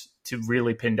books to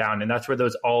really pin down. And that's where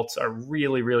those alts are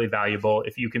really, really valuable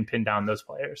if you can pin down those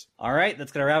players. All right,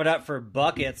 that's going to wrap it up for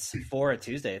Buckets for a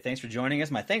Tuesday. Thanks for joining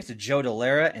us. My thanks to Joe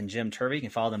Delara and Jim Turvey. You can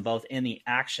follow them both in the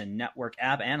Action Network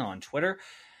app and on Twitter.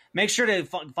 Make sure to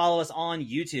follow us on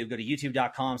YouTube. Go to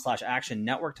youtube.com/Action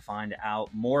Network to find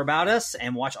out more about us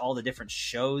and watch all the different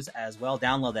shows as well.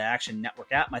 Download the Action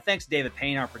Network app. My thanks to David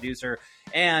Payne, our producer,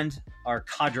 and our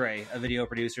cadre of video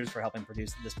producers for helping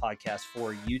produce this podcast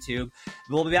for YouTube.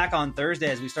 We'll be back on Thursday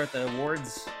as we start the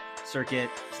awards circuit,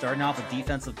 starting off with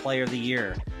Defensive Player of the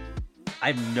Year. I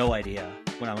have no idea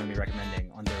what I'm going to be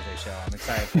recommending on Thursday's show. I'm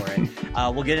excited for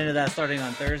it. We'll get into that starting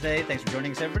on Thursday. Thanks for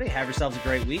joining us, everybody. Have yourselves a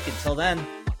great week. Until then,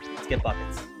 let's get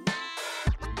buckets.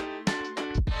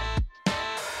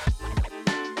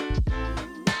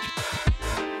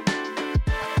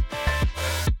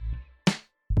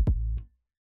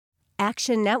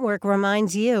 Action Network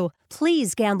reminds you,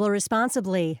 please gamble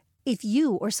responsibly. If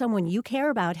you or someone you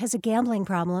care about has a gambling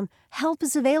problem, help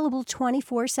is available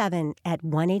 24/7 at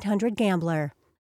 1-800-GAMBLER.